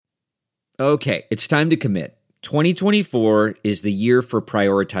Okay, it's time to commit. 2024 is the year for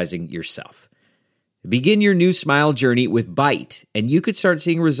prioritizing yourself. Begin your new smile journey with Byte, and you could start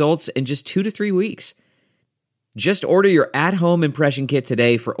seeing results in just 2 to 3 weeks. Just order your at-home impression kit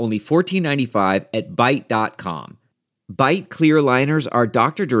today for only $14.95 at Byte.com. Byte clear liners are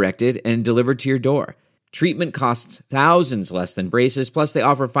doctor-directed and delivered to your door. Treatment costs thousands less than braces, plus they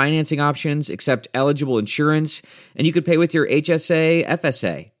offer financing options, accept eligible insurance, and you could pay with your HSA,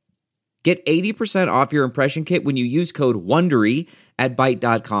 FSA. Get 80% off your impression kit when you use code WONDERY at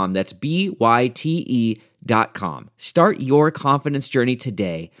Byte.com. That's BYTE.com. Start your confidence journey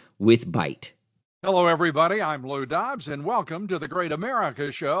today with Byte. Hello, everybody. I'm Lou Dobbs, and welcome to the Great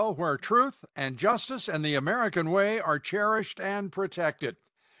America Show, where truth and justice and the American way are cherished and protected.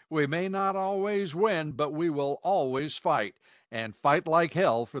 We may not always win, but we will always fight, and fight like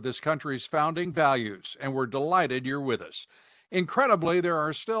hell for this country's founding values, and we're delighted you're with us. Incredibly, there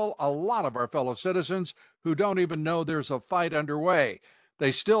are still a lot of our fellow citizens who don't even know there's a fight underway.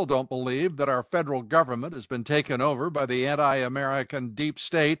 They still don't believe that our federal government has been taken over by the anti-American deep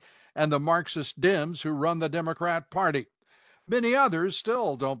state and the Marxist Dems who run the Democrat Party. Many others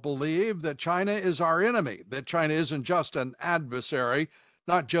still don't believe that China is our enemy, that China isn't just an adversary,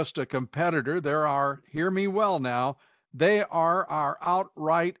 not just a competitor. Hear me well now, they are our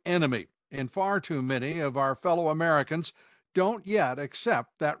outright enemy. And far too many of our fellow Americans don't yet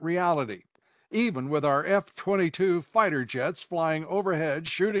accept that reality. Even with our F-22 fighter jets flying overhead,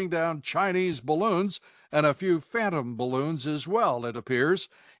 shooting down Chinese balloons, and a few phantom balloons as well, it appears,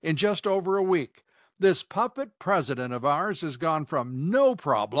 in just over a week, this puppet president of ours has gone from no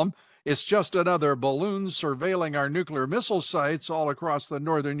problem, it's just another balloon surveilling our nuclear missile sites all across the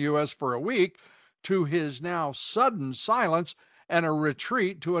northern U.S. for a week, to his now sudden silence and a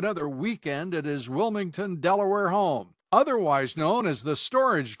retreat to another weekend at his Wilmington, Delaware home, otherwise known as the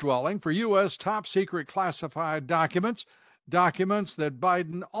storage dwelling for U.S. top-secret classified documents that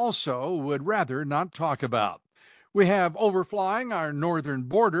Biden also would rather not talk about. We have overflying our northern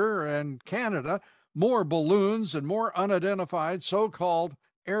border and Canada more balloons and more unidentified so-called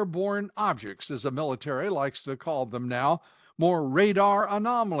airborne objects, as the military likes to call them now, more radar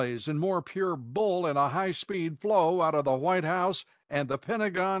anomalies and more pure bull in a high-speed flow out of the White House and the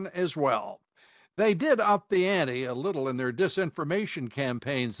Pentagon as well. They did up the ante a little in their disinformation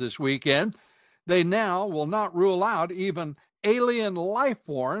campaigns this weekend. They now will not rule out even alien life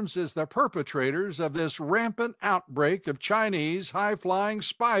forms as the perpetrators of this rampant outbreak of Chinese high-flying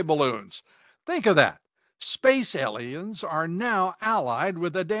spy balloons. Think of that. Space aliens are now allied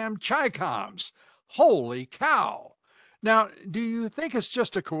with the damn Chi-Coms. Holy cow. Now, do you think it's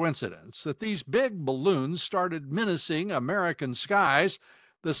just a coincidence that these big balloons started menacing American skies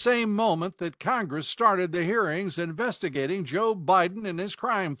the same moment that Congress started the hearings investigating Joe Biden and his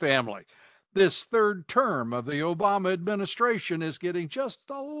crime family? This third term of the Obama administration is getting just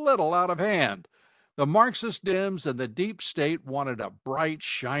a little out of hand. The Marxist Dems and the deep state wanted a bright,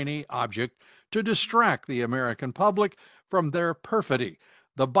 shiny object to distract the American public from their perfidy,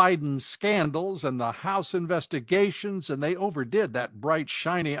 the Biden scandals and the House investigations, and they overdid that bright,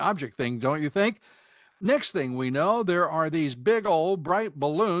 shiny object thing, don't you think? Next thing we know, there are these big old bright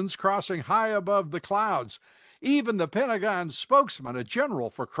balloons crossing high above the clouds. Even the Pentagon spokesman, a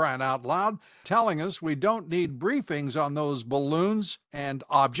general for crying out loud, telling us we don't need briefings on those balloons and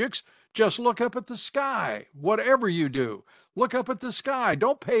objects. Just look up at the sky. Whatever you do, look up at the sky.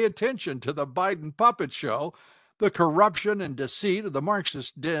 Don't pay attention to the Biden puppet show. The corruption and deceit of the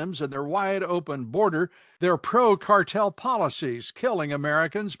Marxist Dems and their wide-open border, their pro-cartel policies killing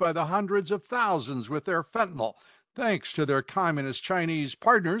Americans by the hundreds of thousands with their fentanyl, thanks to their communist Chinese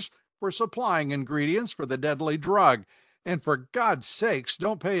partners for supplying ingredients for the deadly drug. And for God's sakes,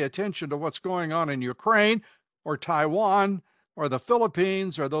 don't pay attention to what's going on in Ukraine or Taiwan or the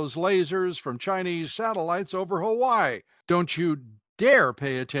Philippines or those lasers from Chinese satellites over Hawaii. Don't you dare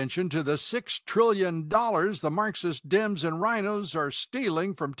pay attention to the $6 trillion the Marxist Dems and rhinos are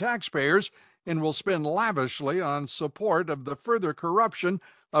stealing from taxpayers and will spend lavishly on support of the further corruption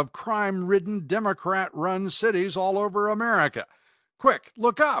of crime-ridden Democrat-run cities all over America. Quick,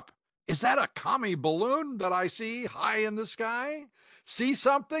 look up. Is that a commie balloon that I see high in the sky? See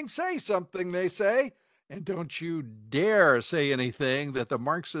something, say something, they say. And don't you dare say anything that the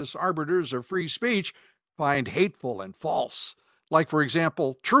Marxist arbiters of free speech find hateful and false. Like, for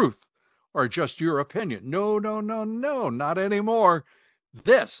example, truth or just your opinion. No, not anymore.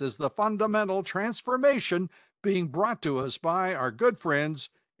 This is the fundamental transformation being brought to us by our good friends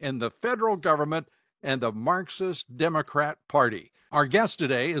in the federal government and the Marxist Democrat Party. Our guest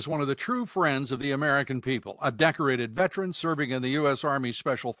today is one of the true friends of the American people, a decorated veteran serving in the U.S. Army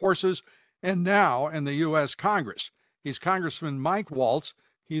Special Forces and now in the U.S. Congress. He's Congressman Mike Waltz.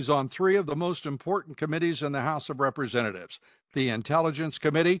 He's on three of the most important committees in the House of Representatives: the Intelligence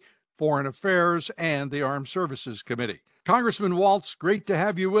Committee, Foreign Affairs, and the Armed Services Committee. Congressman Waltz, great to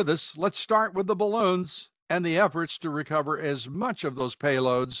have you with us. Let's start with the balloons and the efforts to recover as much of those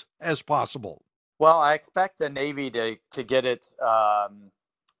payloads as possible. Well, I expect the Navy to get it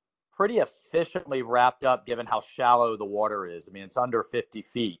pretty efficiently wrapped up, given how shallow the water is. I mean, it's under 50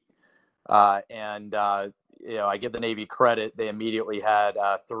 feet. And I give the Navy credit. They immediately had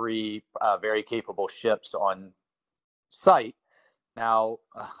three very capable ships on site. Now,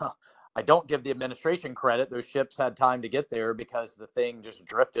 I don't give the administration credit. Those ships had time to get there because the thing just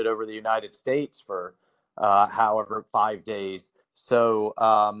drifted over the United States for however 5 days. So,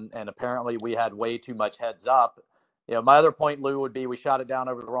 and apparently we had way too much heads up. My other point, Lou, would be we shot it down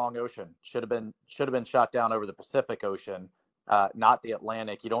over the wrong ocean. Should have been shot down over the Pacific Ocean, not the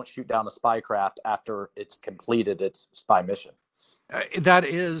Atlantic. You don't shoot down a spy craft after it's completed its spy mission. That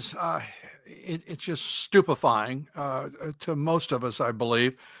is, it's just stupefying to most of us, I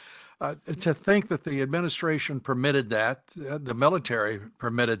believe, to think that the administration permitted that, the military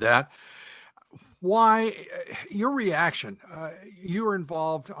permitted that. Why? Your reaction? You were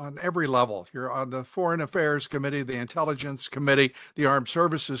involved on every level. You're on the Foreign Affairs Committee, the Intelligence Committee, the Armed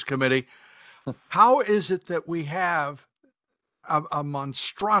Services Committee. How is it that we have a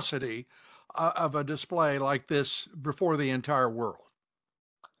monstrosity of a display like this before the entire world?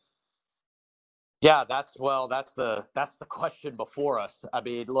 Yeah, that's the question before us. I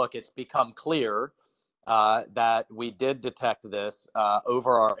mean, look, it's become clear that we did detect this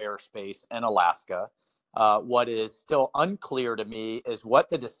over our airspace in Alaska. What is still unclear to me is what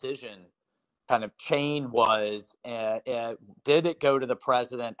the decision kind of chain was. Did it go to the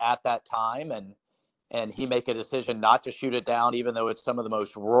president at that time, and he make a decision not to shoot it down, even though it's some of the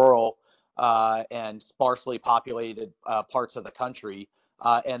most rural and sparsely populated parts of the country?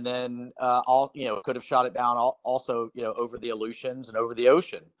 And then could have shot it down also, over the Aleutians and over the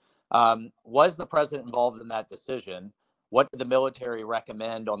ocean. Was the president involved in that decision? What did the military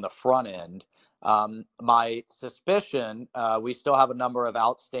recommend on the front end? My suspicion, we still have a number of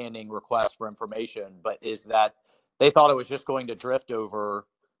outstanding requests for information, but is that they thought it was just going to drift over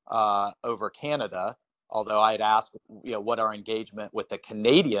Canada. Although I'd asked, what our engagement with the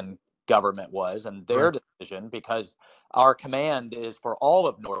Canadian government was and their decision, because our command is for all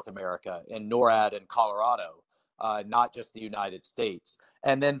of North America in NORAD and Colorado, not just the United States.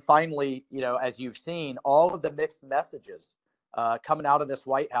 And then finally, as you've seen, all of the mixed messages coming out of this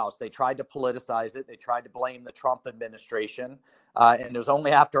White House, they tried to politicize it. They tried to blame the Trump administration. And it was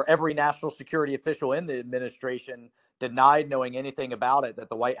only after every national security official in the administration denied knowing anything about it that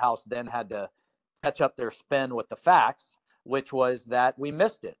the White House then had to catch up their spin with the facts, which was that we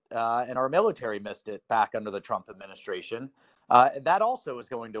missed it and our military missed it back under the Trump administration. That also is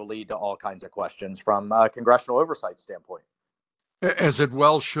going to lead to all kinds of questions from a congressional oversight standpoint. As it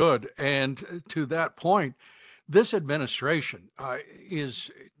well should. And to that point, this administration is,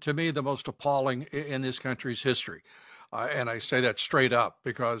 to me, the most appalling in this country's history. And I say that straight up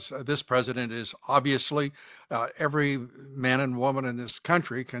because this president is obviously, every man and woman in this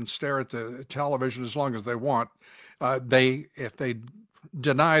country can stare at the television as long as they want. If they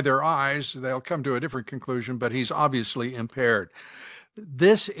deny their eyes, they'll come to a different conclusion, but he's obviously impaired.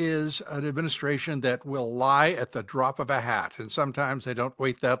 This is an administration that will lie at the drop of a hat, and sometimes they don't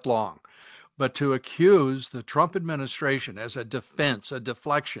wait that long. But to accuse the Trump administration as a defense, a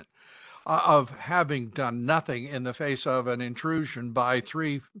deflection, of having done nothing in the face of an intrusion by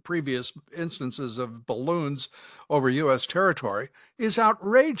three previous instances of balloons over U.S. territory is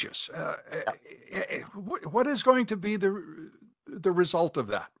outrageous. What is going to be the result of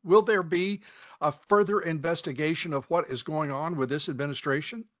that? Will there be a further investigation of what is going on with this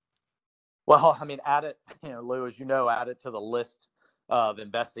administration? Well, I mean, add it, Lou, as you know, add it to the list of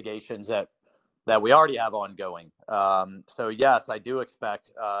investigations that we already have ongoing. So yes, I do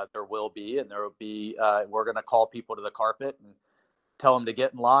expect there will be, and there will be, we're going to call people to the carpet and tell them to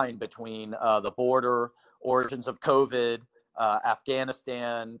get in line between the border, origins of COVID,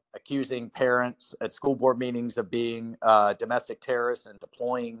 Afghanistan, accusing parents at school board meetings of being domestic terrorists and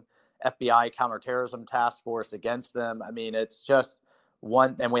deploying FBI counterterrorism task force against them. I mean, it's just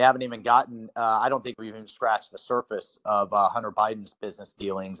one, and we haven't even gotten, I don't think we've even scratched the surface of Hunter Biden's business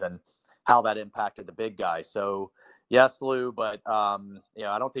dealings and how that impacted the big guy. So yes, Lou, but I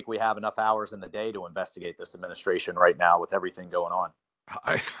don't think we have enough hours in the day to investigate this administration right now with everything going on.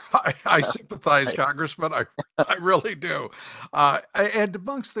 I sympathize, Congressman. I really do. And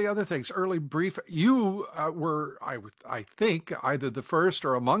amongst the other things, early brief, you were, I think, either the first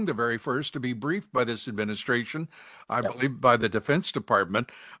or among the very first to be briefed by this administration, I Yep. believe by the Defense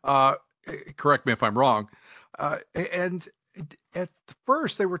Department. Correct me if I'm wrong. And at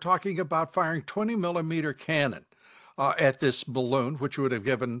first, they were talking about firing 20 millimeter cannon at this balloon, which would have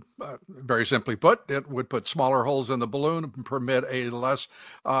given, very simply put, it would put smaller holes in the balloon and permit a less,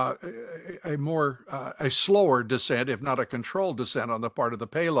 uh, a slower descent, if not a controlled descent on the part of the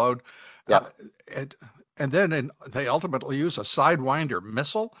payload. Uh, Yep. and, and then they ultimately use a Sidewinder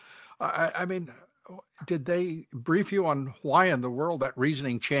missile. I mean, did they brief you on why in the world that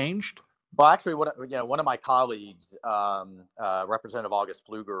reasoning changed? Well, actually, one of my colleagues, Representative August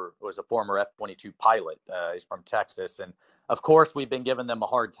Pfluger, was a former F-22 pilot. He's from Texas, and of course, we've been giving them a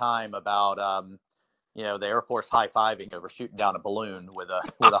hard time about, the Air Force high-fiving over shooting down a balloon with a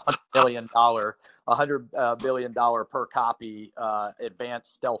 $100 billion per copy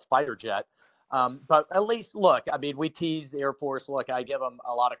advanced stealth fighter jet. But at least, look, I mean, we teased the Air Force. Look, I give them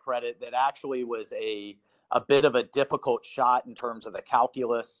a lot of credit. That actually was a bit of a difficult shot in terms of the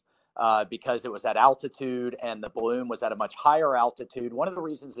calculus. Because it was at altitude and the balloon was at a much higher altitude. One of the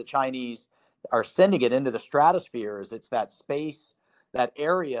reasons the Chinese are sending it into the stratosphere is it's that space, that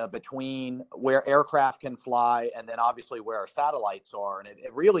area between where aircraft can fly and then obviously where our satellites are. And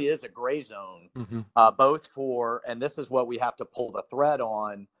it really is a gray zone, Mm-hmm. both for, and this is what we have to pull the thread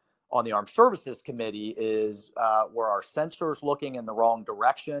on the Armed Services Committee, is were our sensors looking in the wrong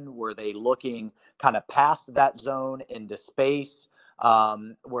direction? Were they looking kind of past that zone into space?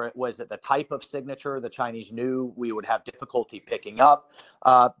 Where it was at the type of signature the Chinese knew we would have difficulty picking up.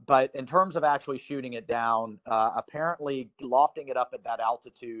 But in terms of actually shooting it down, apparently lofting it up at that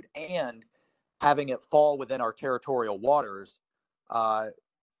altitude and having it fall within our territorial waters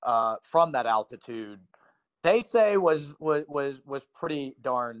from that altitude, they say was pretty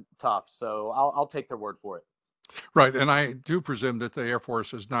darn tough. So I'll take their word for it. Right, and I do presume that the Air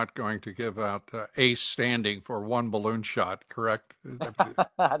Force is not going to give out ace standing for one balloon shot, correct?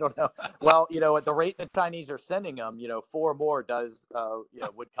 I don't know. Well, at the rate the Chinese are sending them, 4 more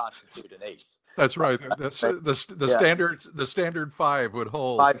would constitute an ace. That's right. Yeah. The standard 5 would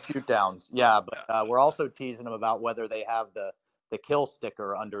hold. 5 shoot downs. Yeah, but we're also teasing them about whether they have the kill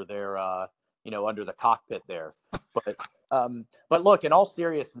sticker under their under the cockpit there. But look, in all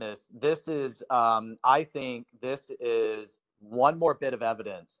seriousness, this is I think this is one more bit of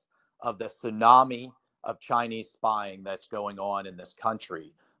evidence of the tsunami of Chinese spying that's going on in this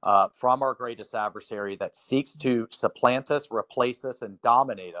country from our greatest adversary that seeks to supplant us, replace us, and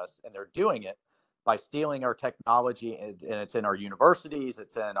dominate us. And they're doing it by stealing our technology, and it's in our universities,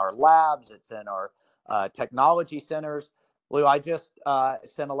 it's in our labs, it's in our technology centers. Lou, I just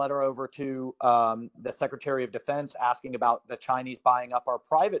sent a letter over to the Secretary of Defense asking about the Chinese buying up our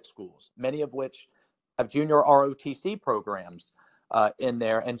private schools, many of which have junior ROTC programs in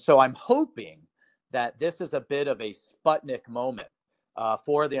there. And so I'm hoping that this is a bit of a Sputnik moment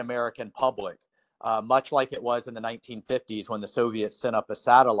for the American public, much like it was in the 1950s when the Soviets sent up a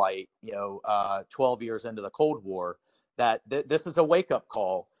satellite, 12 years into the Cold War, that this is a wake-up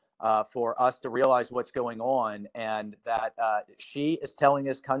call for us to realize what's going on, and that Xi is telling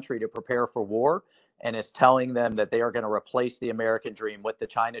his country to prepare for war and is telling them that they are going to replace the American dream with the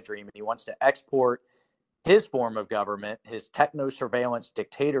China dream. And he wants to export his form of government, his techno-surveillance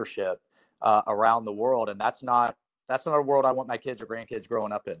dictatorship around the world. And that's not a world I want my kids or grandkids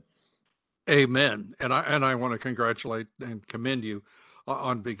growing up in. Amen. And I want to congratulate and commend you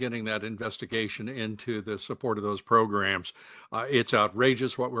on beginning that investigation into the support of those programs. It's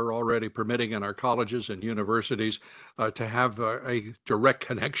outrageous what we're already permitting in our colleges and universities. To have a direct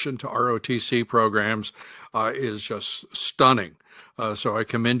connection to ROTC programs is just stunning. So I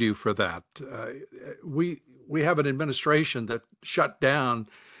commend you for that. We have an administration that shut down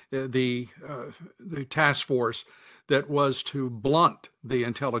the task force that was to blunt the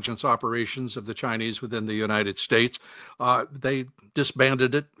intelligence operations of the Chinese within the United States. They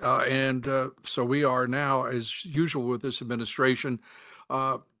disbanded it, and so we are now, as usual with this administration,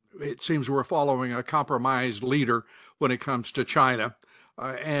 it seems we're following a compromised leader when it comes to China.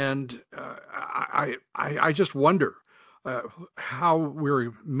 And I just wonder how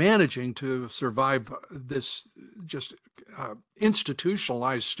we're managing to survive this just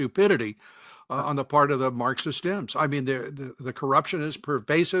institutionalized stupidity on the part of the Marxist Dems. I mean, the corruption is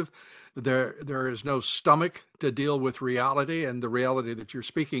pervasive. There is no stomach to deal with reality, and the reality that you're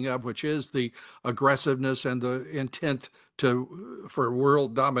speaking of, which is the aggressiveness and the intent for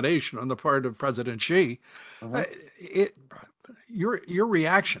world domination on the part of President Xi. Mhm. your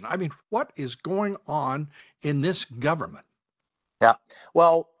reaction. I mean, what is going on in this government? Yeah.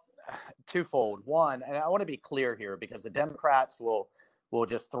 Well, twofold. One, and I want to be clear here because the Democrats will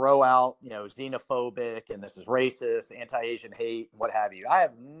just throw out, xenophobic and this is racist, anti-Asian hate, what have you. I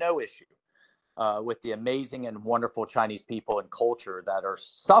have no issue with the amazing and wonderful Chinese people and culture that are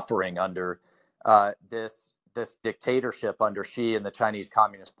suffering under this dictatorship under Xi and the Chinese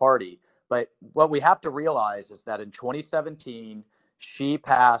Communist Party. But what we have to realize is that in 2017, Xi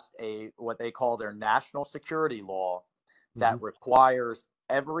passed what they call their national security law that requires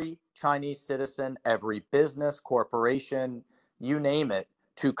every Chinese citizen, every business, corporation, you name it,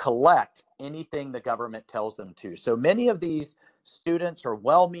 to collect anything the government tells them to. So many of these students are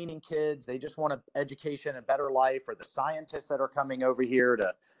well-meaning kids. They just want an education, a better life, or the scientists that are coming over here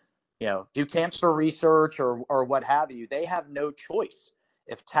to, do cancer research or what have you. They have no choice.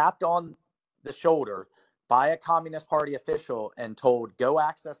 If tapped on the shoulder by a Communist Party official and told, go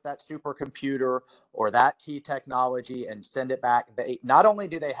access that supercomputer or that key technology and send it back, not only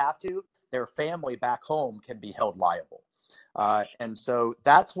do they have to, their family back home can be held liable. And so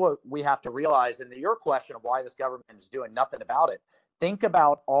that's what we have to realize. And to your question of why this government is doing nothing about it, think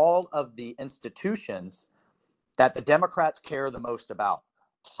about all of the institutions that the Democrats care the most about: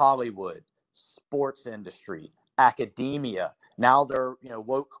 Hollywood, sports industry, academia. Now they're,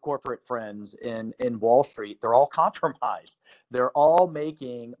 woke corporate friends in Wall Street. They're all compromised. They're all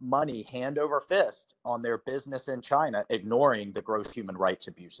making money hand over fist on their business in China, ignoring the gross human rights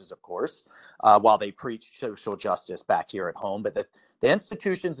abuses, of course, while they preach social justice back here at home. But the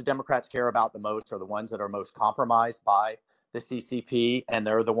institutions the Democrats care about the most are the ones that are most compromised by the CCP, and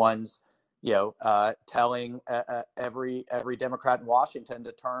they're the ones, telling every Democrat in Washington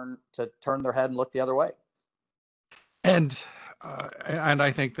to turn their head and look the other way. And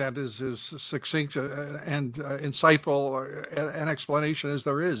I think that is as succinct and insightful an explanation as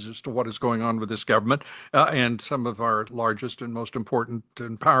there is as to what is going on with this government and some of our largest and most important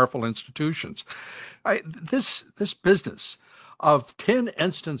and powerful institutions. This business of 10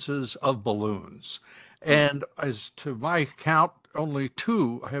 instances of balloons, and as to my count, only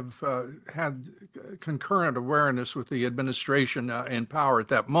 2 have had concurrent awareness with the administration in power at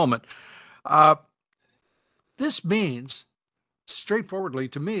that moment. This means, straightforwardly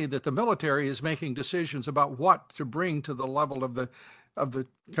to me, that the military is making decisions about what to bring to the level of the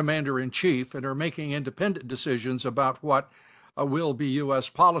commander in chief, and are making independent decisions about what will be U.S.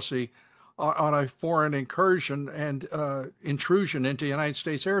 policy on a foreign incursion and intrusion into United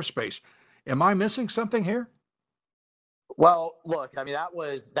States airspace. Am I missing something here? Well, look, I mean, that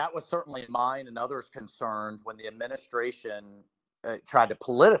was certainly mine and others' concerns when the administration tried to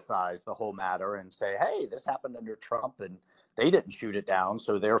politicize the whole matter and say, hey, this happened under Trump and they didn't shoot it down.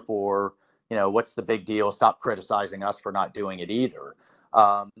 So therefore, what's the big deal? Stop criticizing us for not doing it either.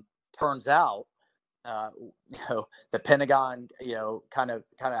 Turns out, the Pentagon, kind of,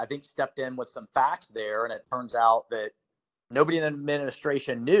 I think, stepped in with some facts there. And it turns out that nobody in the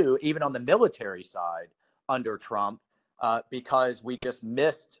administration knew, even on the military side under Trump, because we just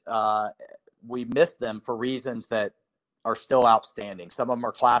missed them for reasons that are still outstanding. Some of them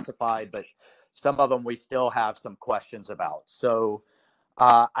are classified, but some of them we still have some questions about. So,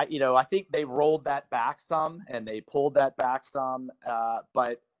 I think they rolled that back some and they pulled that back some.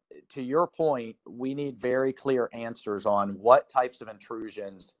 But to your point, we need very clear answers on what types of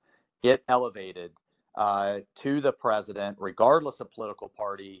intrusions get elevated to the president, regardless of political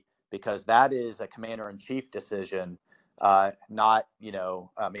party, because that is a commander-in-chief decision. Not,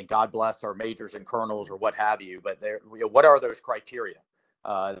 God bless our majors and colonels or what have you, but what are those criteria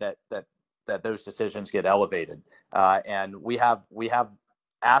that those decisions get elevated? And we have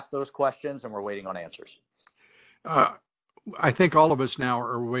asked those questions, and we're waiting on answers. I think all of us now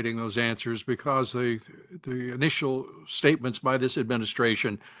are awaiting those answers because the initial statements by this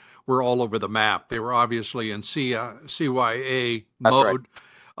administration were all over the map. They were obviously in CYA mode.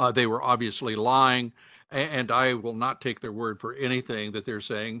 Right. They were obviously lying. And I will not take their word for anything that they're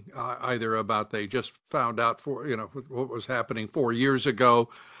saying, either about they just found out what was happening 4 years ago.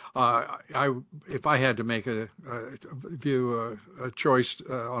 If I had to make a choice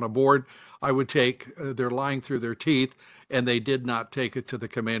on a board, I would take they're lying through their teeth, and they did not take it to the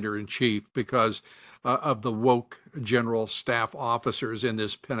commander in chief because of the woke general staff officers in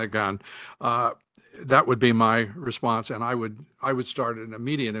this Pentagon. That would be my response, and I would start an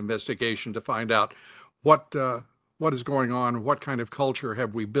immediate investigation to find out what is going on, what kind of culture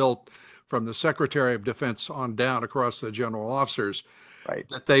have we built from the Secretary of Defense on down across the general officers, right,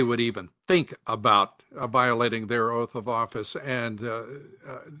 that they would even think about violating their oath of office and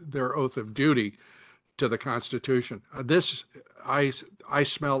their oath of duty to the Constitution. I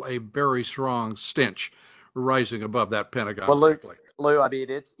smell a very strong stench rising above that Pentagon. Well, Lou, I mean,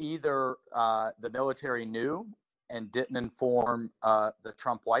 it's either the military knew and didn't inform the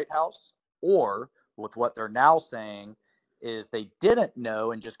Trump White House, or with what they're now saying is they didn't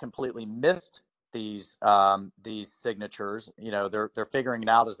know and just completely missed these signatures. You know, they're figuring it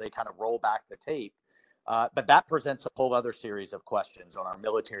out as they kind of roll back the tape. But that presents a whole other series of questions on our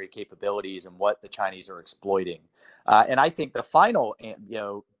military capabilities and what the Chinese are exploiting. And I think the final,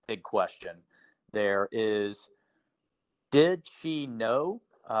 big question there is, did she know?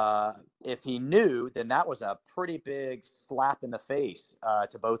 If he knew, then that was a pretty big slap in the face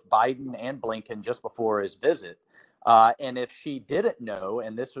to both Biden and Blinken just before his visit. And if she didn't know,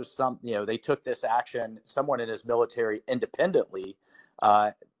 and this was they took this action, someone in his military independently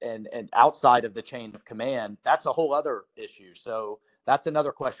and outside of the chain of command, that's a whole other issue. So that's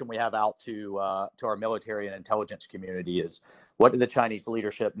another question we have out to our military and intelligence community is, what did the Chinese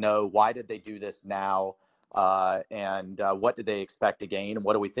leadership know? Why did they do this now? And what did they expect to gain? And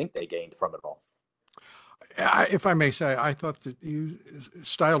what do we think they gained from it all? If I may say, I thought that you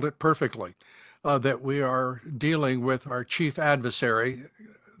styled it perfectly, that we are dealing with our chief adversary,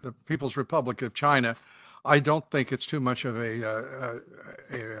 the People's Republic of China. I don't think it's too much of a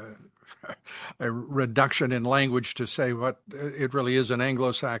reduction in language to say what it really is in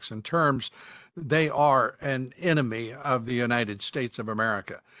Anglo-Saxon terms. They are an enemy of the United States of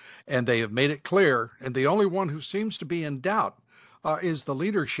America, and they have made it clear. And the only one who seems to be in doubt is the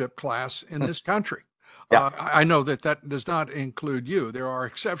leadership class in this country. Yeah. I know that does not include you. There are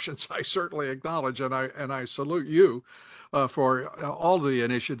exceptions, I certainly acknowledge, and I salute you for all the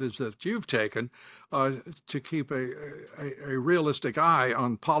initiatives that you've taken to keep a realistic eye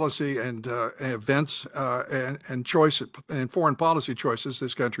on policy and events and choice and foreign policy choices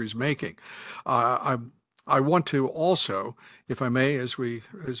this country is making. I want to also, if I may, as we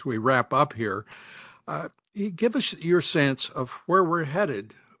wrap up here, give us your sense of where we're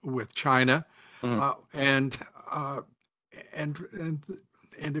headed with China. And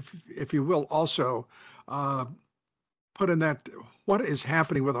if you will also put in that what is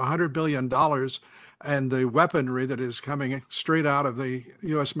happening with $100 billion and the weaponry that is coming straight out of the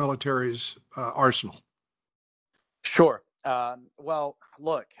U.S. military's arsenal. Sure. Well,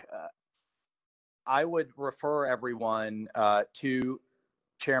 look, I would refer everyone to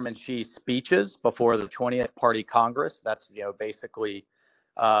Chairman Xi's speeches before the 20th Party Congress. That's basically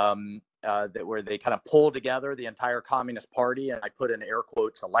where they kind of pull together the entire Communist Party, and I put in air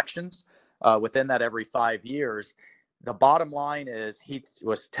quotes elections within that every 5 years. The bottom line is he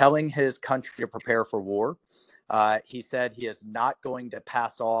was telling his country to prepare for war. He said he is not going to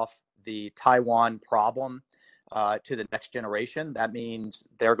pass off the Taiwan problem to the next generation. That means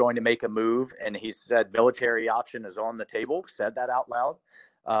they're going to make a move, and he said military option is on the table, said that out loud.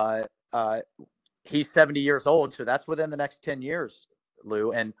 He's 70 years old, so that's within the next 10 years.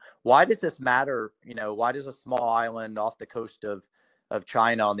 Lou, and why does this matter? Why does a small island off the coast of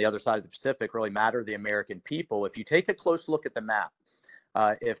China on the other side of the Pacific really matter to the American people? If you take a close look at the map,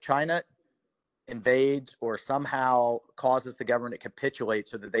 if China invades or somehow causes the government to capitulate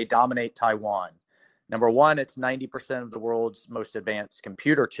so that they dominate Taiwan, number one, it's 90% of the world's most advanced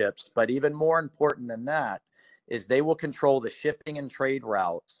computer chips. But even more important than that is they will control the shipping and trade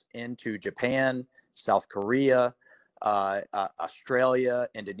routes into Japan, South Korea, Australia,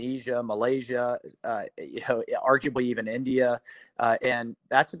 Indonesia, Malaysia, arguably even India. And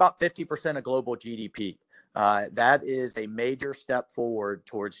that's about 50% of global GDP. That is a major step forward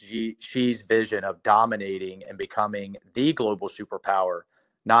towards Xi's vision of dominating and becoming the global superpower,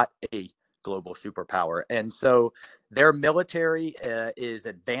 not a global superpower. And so their military is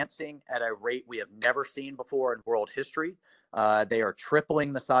advancing at a rate we have never seen before in world history. They are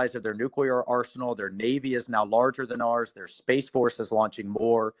tripling the size of their nuclear arsenal. Their Navy is now larger than ours. Their Space Force is launching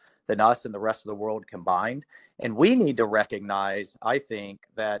more than us and the rest of the world combined. And we need to recognize, I think,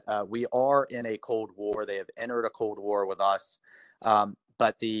 that we are in a Cold War. They have entered a Cold War with us.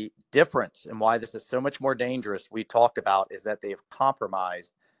 But the difference and why this is so much more dangerous, we talked about, is that they have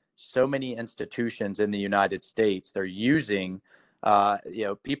compromised so many institutions in the United States. They're using,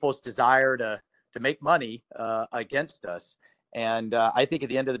 people's desire to make money against us. And I think at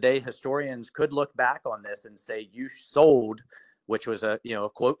the end of the day, historians could look back on this and say, you sold, which was a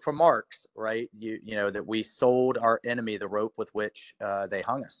quote from Marx, right? That we sold our enemy the rope with which they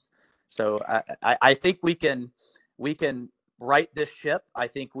hung us. So I think we can right this ship. I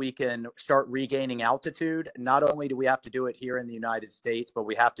think we can start regaining altitude. Not only do we have to do it here in the United States, but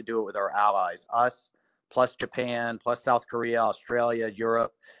we have to do it with our allies, us plus Japan, plus South Korea, Australia,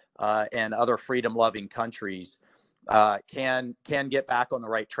 Europe. and other freedom-loving countries can get back on the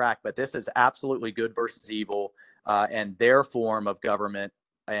right track. But this is absolutely good versus evil, and their form of government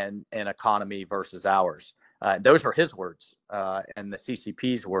and economy versus ours. Those are his words and the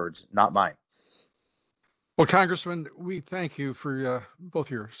CCP's words, not mine. Well, Congressman, we thank you for both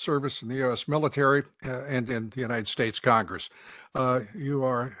your service in the U.S. military and in the United States Congress.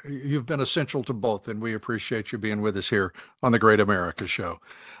 You've been essential to both, and we appreciate you being with us here on the Great America Show.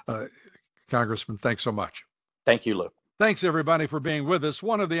 Congressman, thanks so much. Thank you, Lou. Thanks, everybody, for being with us.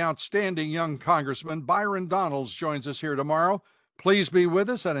 One of the outstanding young congressmen, Byron Donalds, joins us here tomorrow. Please be with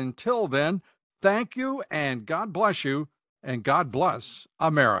us, and until then, thank you, and God bless you, and God bless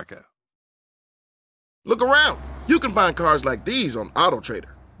America. Look around. You can find cars like these on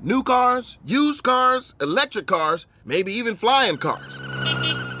AutoTrader. New cars, used cars, electric cars, maybe even flying cars.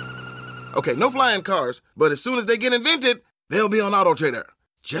 Okay, no flying cars, but as soon as they get invented, they'll be on AutoTrader.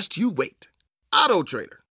 Just you wait. AutoTrader.